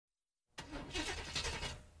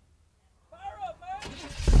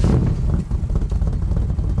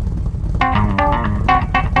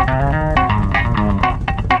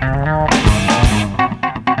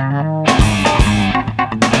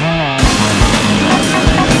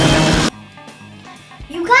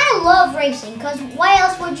racing, because why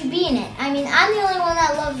else would you be in it? I mean, I'm the only one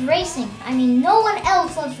that loves racing. I mean, no one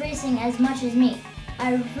else loves racing as much as me.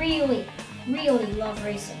 I really, really love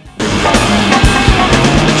racing.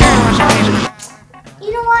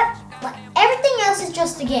 You know what? Everything else is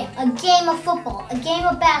just a game of football, a game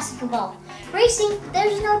of basketball. Racing,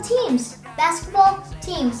 there's no teams. Basketball,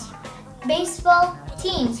 teams. Baseball,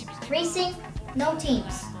 teams. Racing, no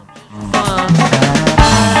teams.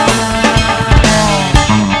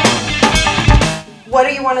 What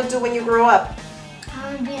do you want to do when you grow up? I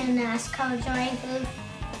want to be a NASKAR driver.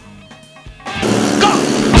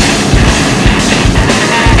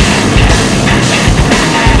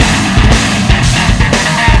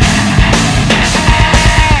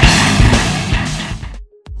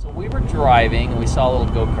 Driving, and we saw a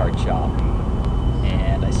little go-kart shop,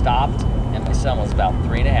 and I stopped, and my son was about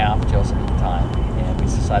 3 and a half, Joseph at the time, and we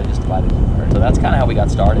decided just to buy the go-kart. So that's kind of how we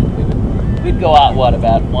got started. We'd go out, what,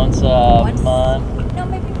 about once a month? No,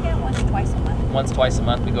 maybe twice a month. Once, twice a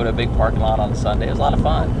month. We go to a big parking lot on a Sunday. It was a lot of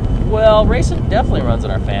fun. Well, racing definitely runs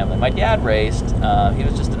in our family. My dad raced. He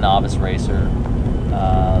was just a novice racer.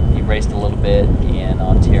 He raced a little bit in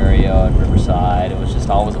Ontario and Riverside. It was just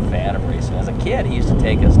always a fan of racing. As a kid, he used to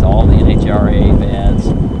take us to all the NHRA events,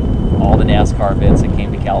 all the NASCAR events that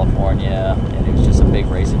came to California, and he was just a big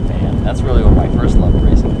racing fan. That's really where my first love of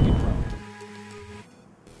racing came from.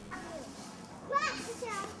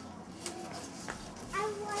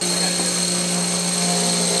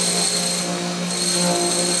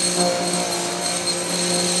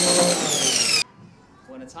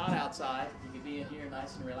 When it's hot outside, you can be in here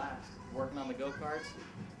nice and relaxed, working on the go-karts.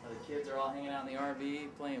 The kids are all hanging out in the RV,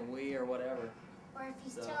 playing Wii or whatever. Or if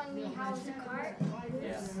he's telling me how to kart.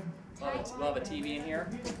 Yeah. We'll have a TV in here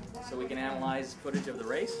so we can analyze footage of the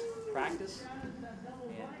race, practice,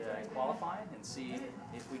 and qualify, and see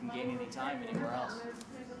if we can gain any time anywhere else.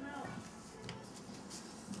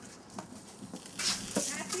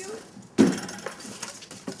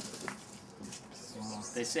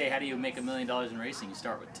 They say, how do you make $1 million in racing? You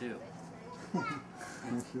start with 2.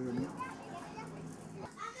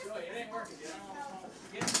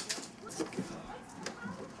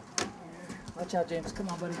 Watch out, James. Come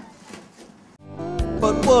on, buddy.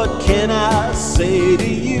 But what can I say to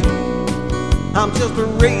you? I'm just a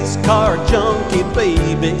race car junkie,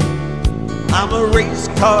 baby. I'm a race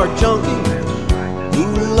car junkie who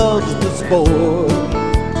loves the sport.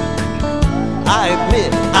 I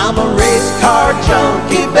admit I'm a race car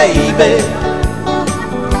junkie, baby.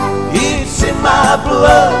 It's in my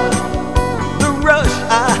blood. The rush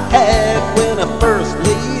I had when I first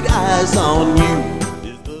laid eyes on you.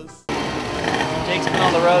 Jake's been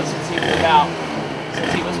on the road since he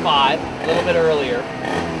was 5, a little bit earlier.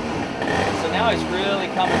 So now he's really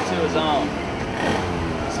coming to his own.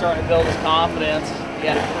 He's starting to build his confidence. He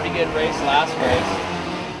had a pretty good race last race.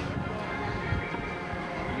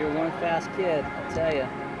 You're one fast kid, I'll tell you.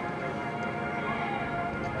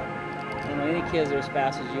 You know, any kids are as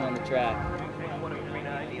fast as you on the track.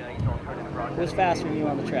 Who's faster than you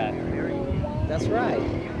on the track? That's right.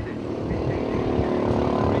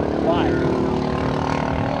 Why?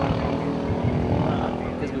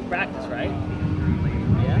 Because we practice, right?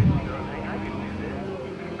 Yeah?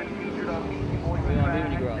 What do you want to be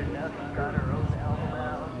when you grow up?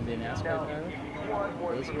 Be a NASCAR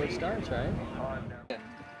driver? This is where it starts, right?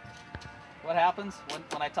 What happens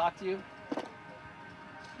when I talk to you?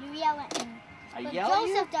 You yell at me. I but yell at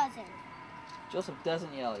you? Joseph doesn't. Joseph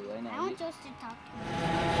doesn't yell at you, I know. I want Joseph to talk to me.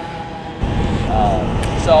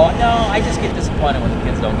 So, no, I just get disappointed when the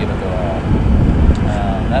kids don't give it their all.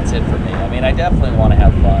 That's it for me. I mean, I definitely want to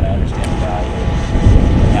have fun. I understand the value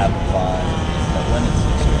of having fun. But when it's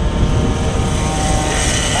extreme,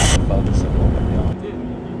 I have to focus on what we're doing. Dude,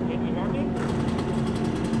 can you hear me?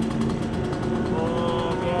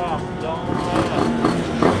 Oh, yeah. Don't let up.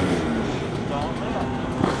 Don't let up.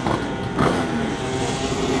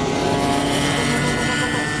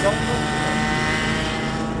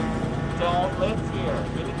 Don't lift here.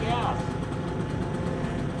 Give it gas.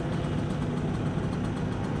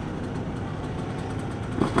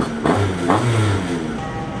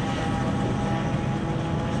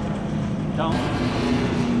 Don't.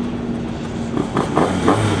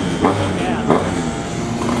 Give gas.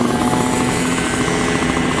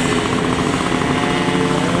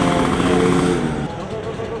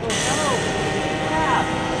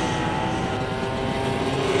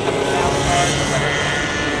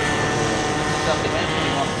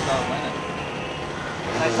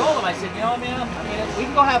 And I told him, I said, you know, man, I mean, we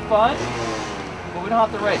can go have fun, but we don't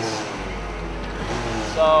have to race.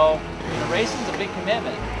 So, you know, racing's a big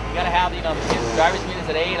commitment. You got to have, you know, the driver's meet is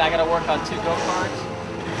at 8. I got to work on 2 go-karts.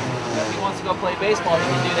 I got If he wants to go play baseball, he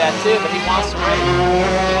can do that too, but he wants to race.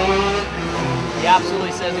 He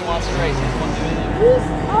absolutely says he wants to race. He doesn't want to do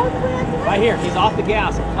anything. Right here, he's off the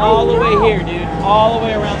gas. All the way here, dude. All the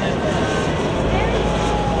way around that corner.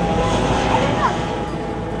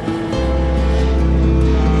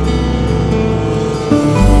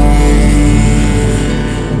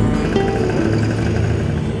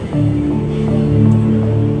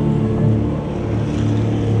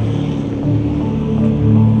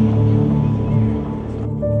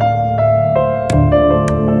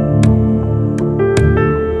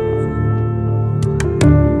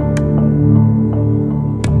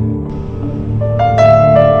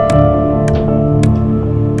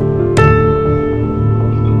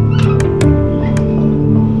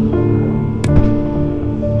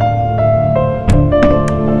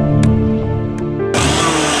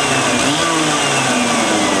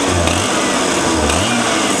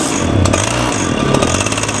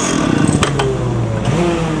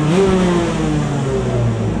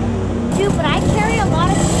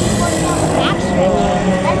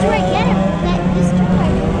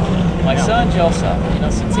 My son Joseph, you know,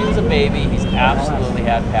 since he was a baby, he's absolutely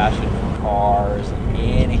had passion for cars and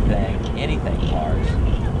anything cars,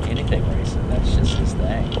 anything racing. That's just his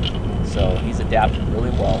thing. So he's adapted really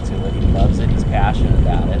well to it. He loves it. He's passionate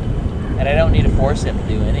about it, and I don't need to force him to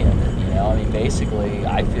do any of it. You know, I mean, basically,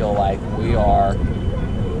 I feel like we're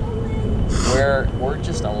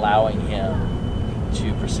just allowing him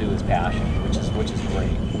to pursue his passion, which is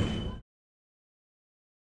great.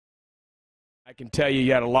 I can tell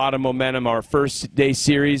you had a lot of momentum our first day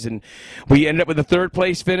series, and we ended up with a third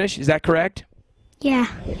place finish. Is that correct? Yeah.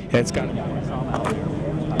 It's kind of.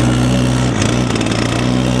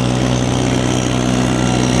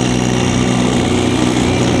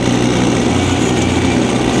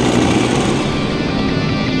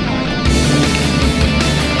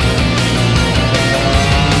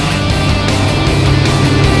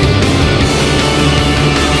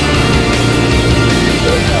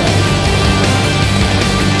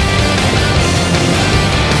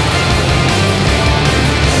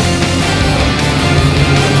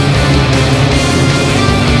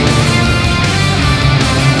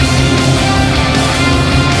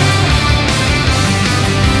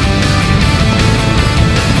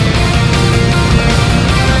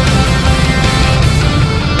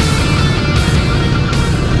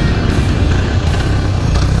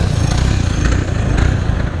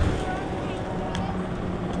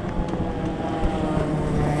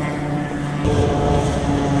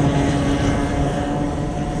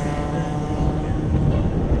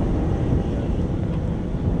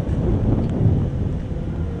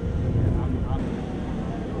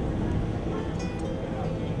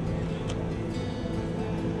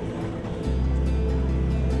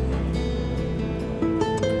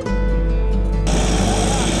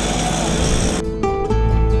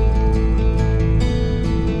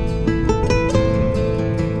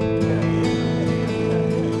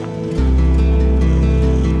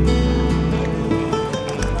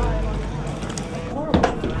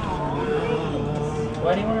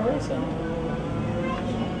 Why do you want to race on it?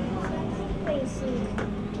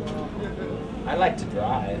 I like to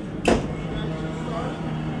drive.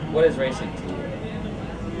 What is racing to you?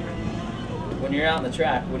 When you're out on the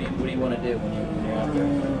track, what do you want to do when you're out there?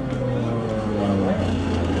 You want to win.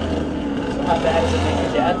 So how bad does it make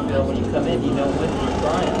your dad feel when you come in, you don't win, and you're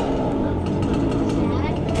crying?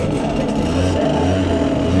 That makes me feel sad.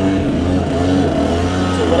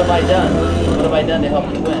 So what have I done? What have I done to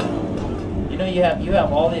help you win? You know, you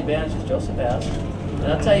have all the advantages Joseph has,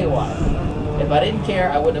 and I'll tell you why. If I didn't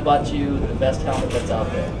care, I wouldn't have bought you the best helmet that's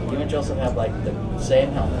out there. You and Joseph have like the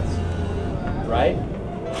same helmets, right?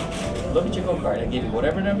 Look at your go-kart. I gave you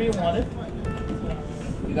whatever number you wanted.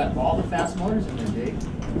 You got all the fast motors in there, Jake.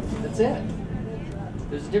 That's it.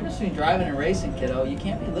 There's a difference between driving and racing, kiddo. You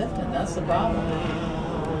can't be lifting. That's the problem.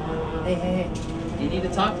 Hey. You need to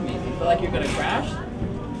talk to me. If you feel like you're going to crash,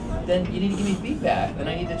 then you need to give me feedback. Then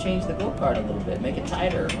I need to change the go-kart a little bit, make it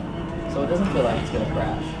tighter, so it doesn't feel like it's going to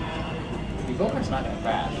crash. Your go-kart's not going to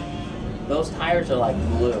crash. Those tires are like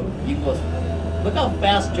glue. You can go, look how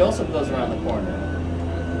fast Joseph goes around the corner.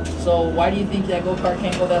 So why do you think that go-kart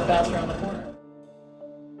can't go that fast around the corner?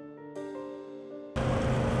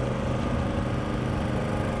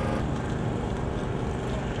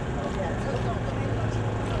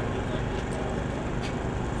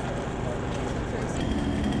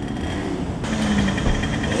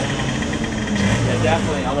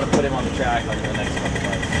 Definitely, I'm going to put him on the track like in the next couple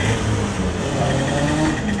months.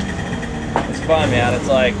 It's fun, man. It's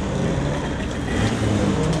like,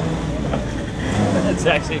 it's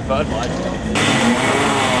actually fun watching.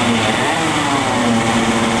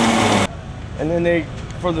 and then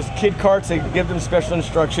for the kid karts, they give them special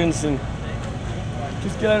instructions and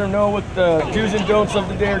just let them know what the do's and don'ts of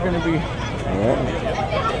the day are going to be.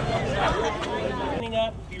 Lining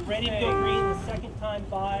up, be ready to go green the second time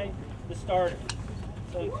by the starter.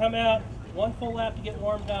 So you come out, one full lap to get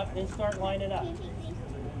warmed up, then start lining up.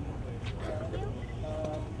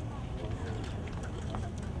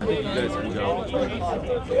 I think you guys can go.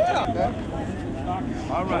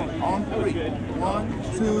 All right, on 3. 1,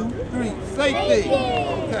 2, 3. Safety.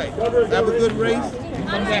 Okay. Have a good race.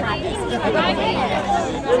 Come back.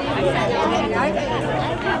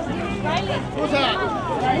 Who's out?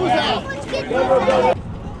 Who's out?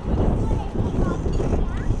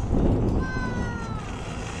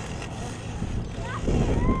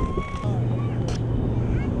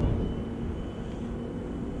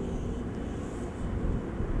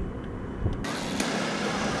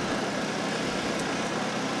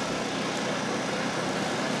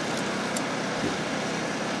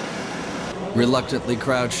 Reluctantly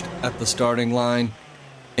crouched at the starting line,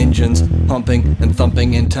 engines pumping and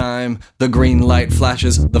thumping in time. The green light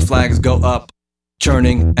flashes, the flags go up.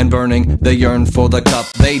 Churning and burning, they yearn for the cup.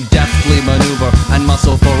 They deftly maneuver and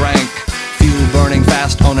muscle for rank. Fuel burning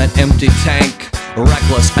fast on an empty tank.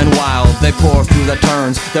 Reckless and wild, they pour through the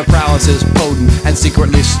turns. Their prowess is potent and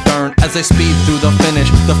secretly stern. As they speed through the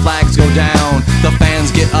finish, the flags go down. The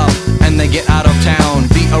fans get up and they get out of town.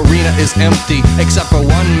 The arena is empty, except for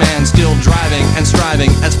one man still driving and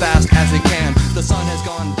striving as fast as he can. The sun has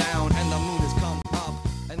gone down and the moon has come up.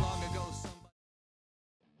 And long ago somebody...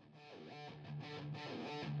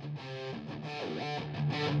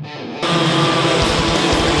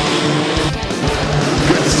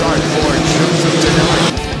 Good start for Joseph Denelli.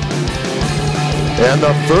 And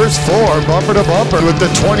the first 4 bumper to bumper with the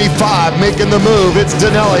 25 making the move. It's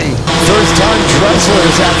Denelli. First time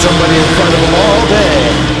Dressler's had somebody in front of him all day.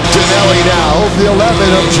 Denelli now over the 11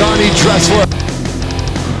 of Johnny Dressler.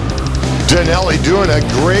 Denelli doing a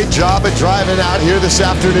great job at driving out here this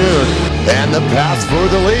afternoon. And the pass for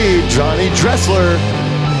the lead, Johnny Dressler.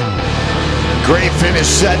 Great finish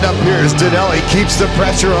setting up here as Denelli keeps the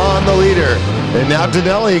pressure on the leader. And now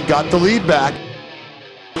Denelli got the lead back.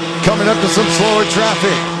 Coming up to some slower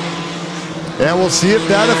traffic. And we'll see if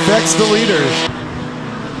that affects the leaders.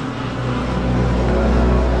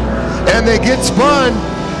 And they get spun.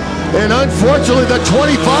 And unfortunately the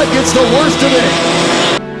 25 gets the worst of it.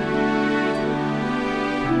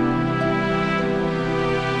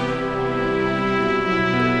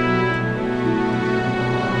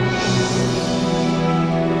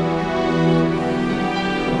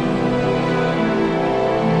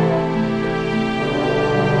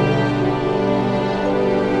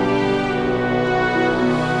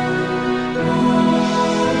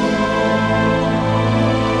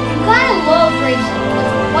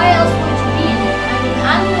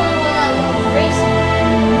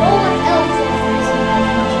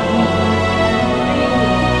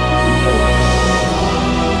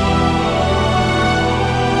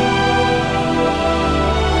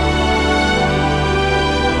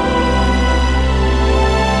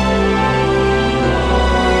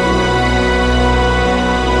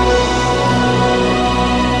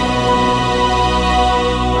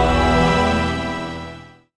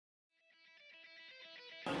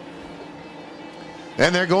 And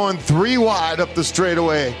they're going 3 wide up the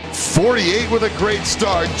straightaway. 48 with a great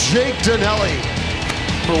start, Jake Denelli.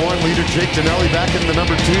 For 1 leader, Jake Denelli back in the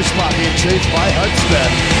number 2 spot, being chased by Hudspeth.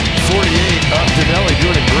 48 of Denelli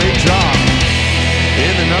doing a great job.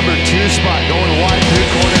 In the number 2 spot, going wide through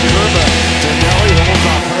corner curva. Denelli holds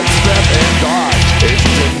off Hudspeth and Dodge. It's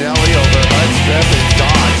Denelli over Hudspeth and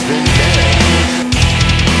Dodge.